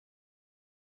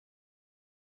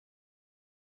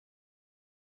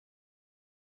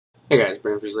Hey guys,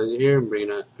 Brandon Freeze Laser here. I'm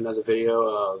bringing another video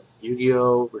of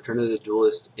Yu-Gi-Oh! Return of the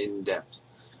Duelist in depth.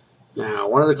 Now,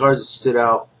 one of the cards that stood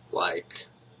out like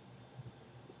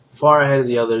far ahead of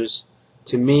the others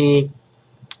to me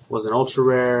was an ultra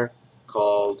rare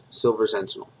called Silver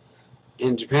Sentinel.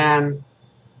 In Japan,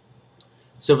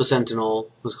 Silver Sentinel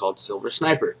was called Silver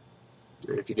Sniper.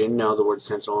 And if you didn't know, the word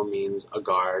sentinel means a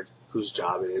guard whose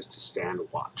job it is to stand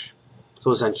watch.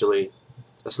 So essentially,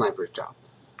 a sniper's job.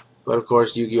 But of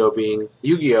course, Yu-Gi-Oh! Being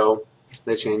Yu-Gi-Oh!,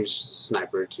 they changed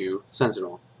Sniper to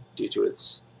Sentinel due to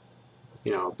its,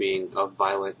 being a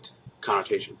violent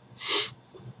connotation.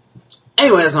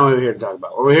 Anyway, that's not what we're here to talk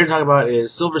about. What we're here to talk about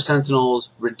is Silver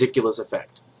Sentinel's ridiculous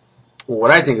effect.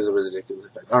 What I think is a ridiculous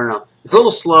effect. I don't know. It's a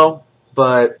little slow,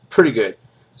 but pretty good.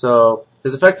 So,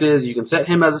 his effect is you can set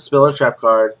him as a spell or trap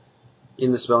card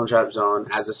in the spell and trap zone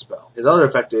as a spell. His other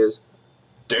effect is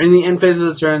during the end phase of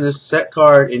the turn, this set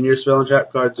card in your spell and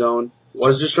trap card zone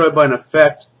was destroyed by an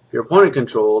effect your opponent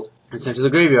controlled and sent to the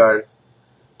graveyard.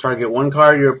 Target one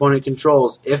card your opponent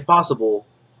controls, if possible.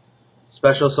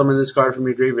 Special summon this card from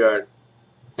your graveyard,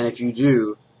 and if you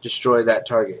do, destroy that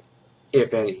target,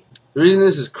 if any. The reason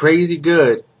this is crazy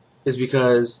good is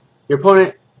because your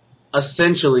opponent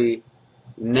essentially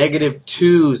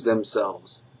 -2s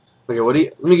themselves. Okay,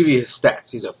 let me give you his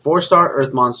stats. He's a 4-star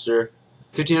Earth monster,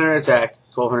 1500 attack,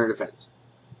 1200 defense.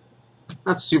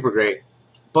 Not super great,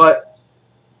 but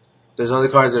there's other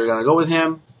cards that are going to go with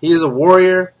him. He is a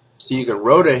warrior, so you can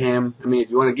rota him. I mean,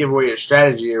 if you want to give away your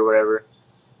strategy or whatever,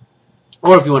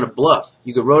 or if you want to bluff,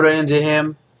 you can rota into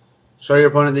him, show your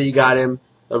opponent that you got him.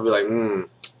 They'll be like, do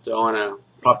I want to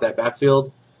pop that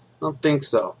backfield? I don't think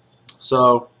so.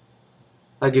 So,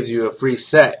 that gives you a free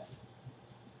set.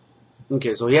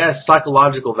 Okay, so he has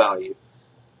psychological value.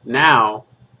 Now,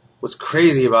 what's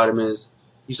crazy about him is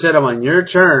you set him on your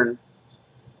turn,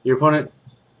 your opponent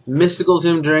mysticals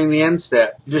him during the end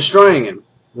step, destroying him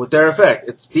with their effect.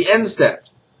 It's the end step.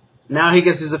 Now he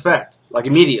gets his effect, like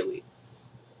immediately.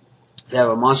 You have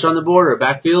a monster on the board or a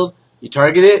backfield, you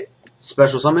target it,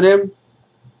 special summon him.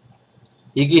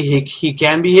 He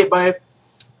can be hit by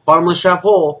bottomless trap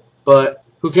hole, but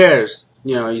who cares?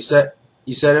 You set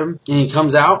him and he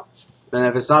comes out. And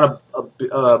if it's not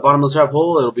a bottomless trap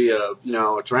hole, it'll be a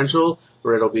torrential,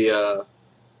 or it'll be a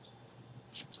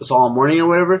solemn warning or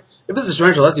whatever. If it's a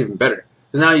torrential, that's even better.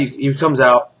 Because now he comes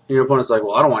out, and your opponent's like,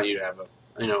 well, I don't want you to have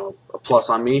a plus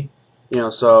on me,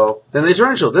 So then they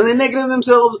torrential, then they negative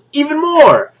themselves even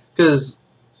more. Because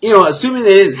assuming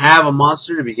they didn't have a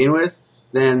monster to begin with,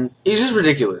 then he's just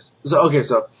ridiculous. So okay,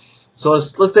 so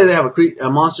let's say they have a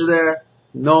monster there,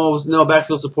 no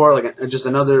backfield support, like just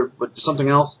something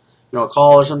else. A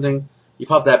call or something, you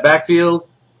pop that backfield,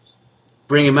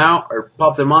 bring him out, or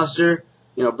pop their monster,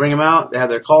 bring him out, they have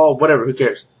their call, whatever, who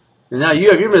cares? And now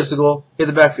you have your mystical, hit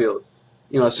the backfield,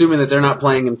 assuming that they're not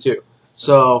playing him too.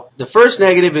 So, the first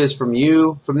negative is from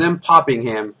them popping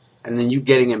him, and then you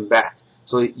getting him back.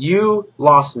 So, you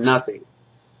lost nothing,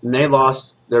 and they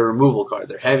lost their removal card,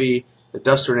 their heavy, their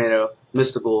dust tornado,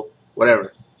 mystical,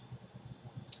 whatever.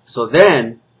 So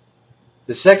then,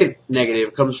 the second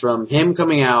negative comes from him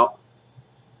coming out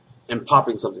and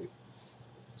popping something.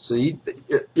 So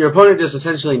your opponent just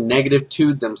essentially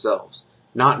 -2'd themselves,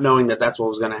 not knowing that that's what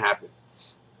was going to happen.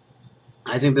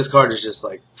 I think this card is just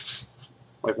like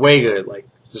way good,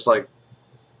 just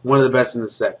one of the best in the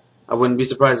set. I wouldn't be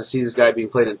surprised to see this guy being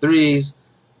played in 3s.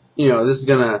 This is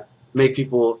going to make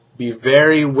people be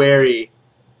very wary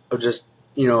of just,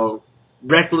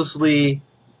 recklessly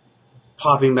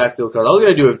popping backfield cards. I was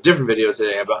going to do a different video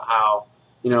today about how,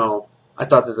 I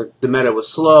thought that the meta was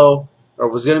slow, or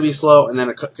was going to be slow, and then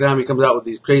Konami comes out with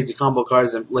these crazy combo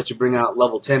cards and let you bring out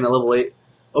level 10 and level 8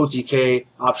 OTK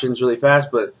options really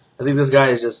fast, but I think this guy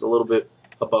is just a little bit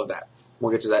above that.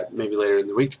 We'll get to that maybe later in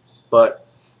the week, but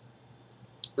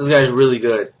this guy's really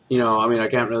good. I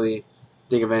can't really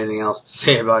think of anything else to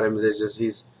say about him. It's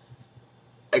just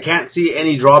I can't see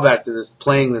any drawback to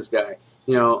playing this guy.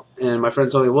 And my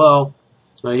friend told me, well,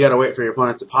 you gotta wait for your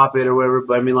opponent to pop it or whatever,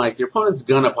 but your opponent's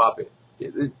gonna pop it.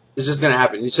 It's just gonna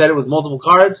happen. You set it with multiple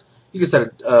cards. You can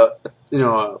set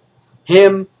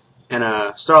him and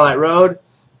a Starlight Road.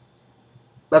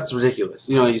 That's ridiculous.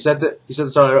 You set the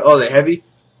Starlight Road. Oh, they're heavy.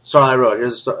 Starlight Road.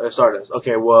 Here's a Stardust.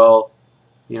 Okay, well,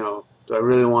 do I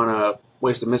really want to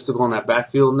waste a mystical on that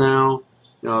backfield now?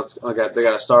 They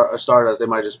got a Stardust. They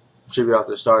might just tribute off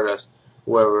their Stardust.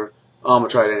 Whoever. Oh, I'm gonna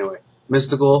try it anyway.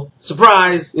 Mystical.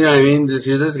 Surprise! Here's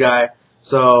this guy.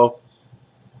 So,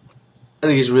 I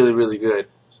think he's really, really good.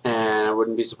 And I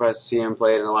wouldn't be surprised to see him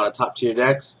play it in a lot of top tier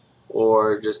decks.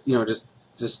 Or just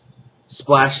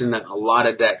splash in a lot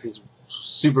of decks. He's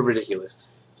super ridiculous.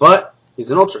 But, he's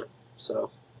an ultra.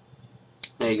 So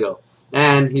there you go.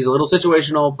 And he's a little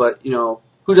situational, but you know,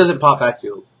 who doesn't pop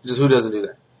backfield? Just who doesn't do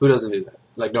that? Who doesn't do that?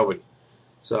 Like nobody.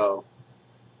 So,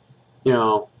 you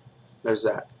know, there's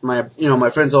that. My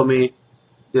friend told me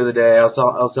the other day. I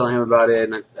was telling him about it,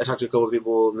 and I talked to a couple of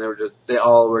people, and they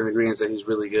all were in agreement that he's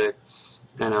really good.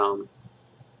 And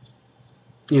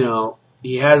you know,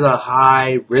 he has a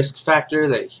high risk factor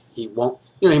that he won't.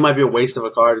 You know, he might be a waste of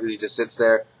a card because he just sits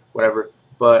there, whatever.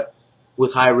 But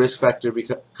with high risk factor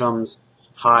comes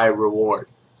high reward.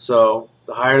 So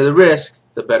the higher the risk,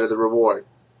 the better the reward.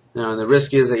 You know, and the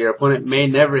risk is that your opponent may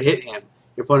never hit him.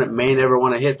 Your opponent may never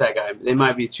want to hit that guy. They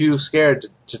might be too scared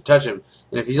to touch him.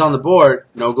 And if he's on the board,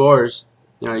 no gores.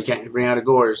 You know, you can't bring out a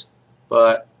gores.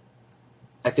 But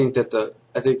I think that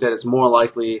it's more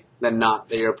likely than not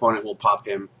that your opponent will pop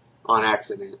him on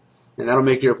accident, and that'll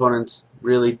make your opponents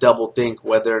really double think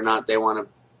whether or not they want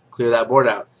to clear that board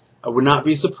out. I would not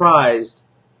be surprised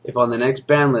if on the next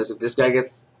ban list, if this guy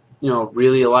gets, you know,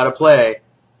 really a lot of play,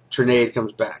 Trinade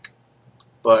comes back.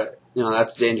 But you know,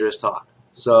 that's dangerous talk.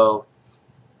 So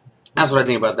that's what I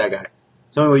think about that guy.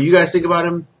 Tell me what you guys think about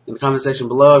him in the comment section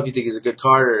below. If you think he's a good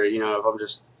card, or you know, if I'm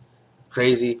just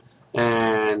crazy.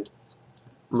 And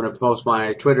I'm going to post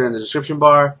my Twitter in the description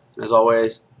bar. As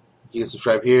always, you can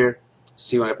subscribe here to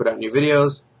see when I put out new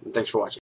videos. And thanks for watching.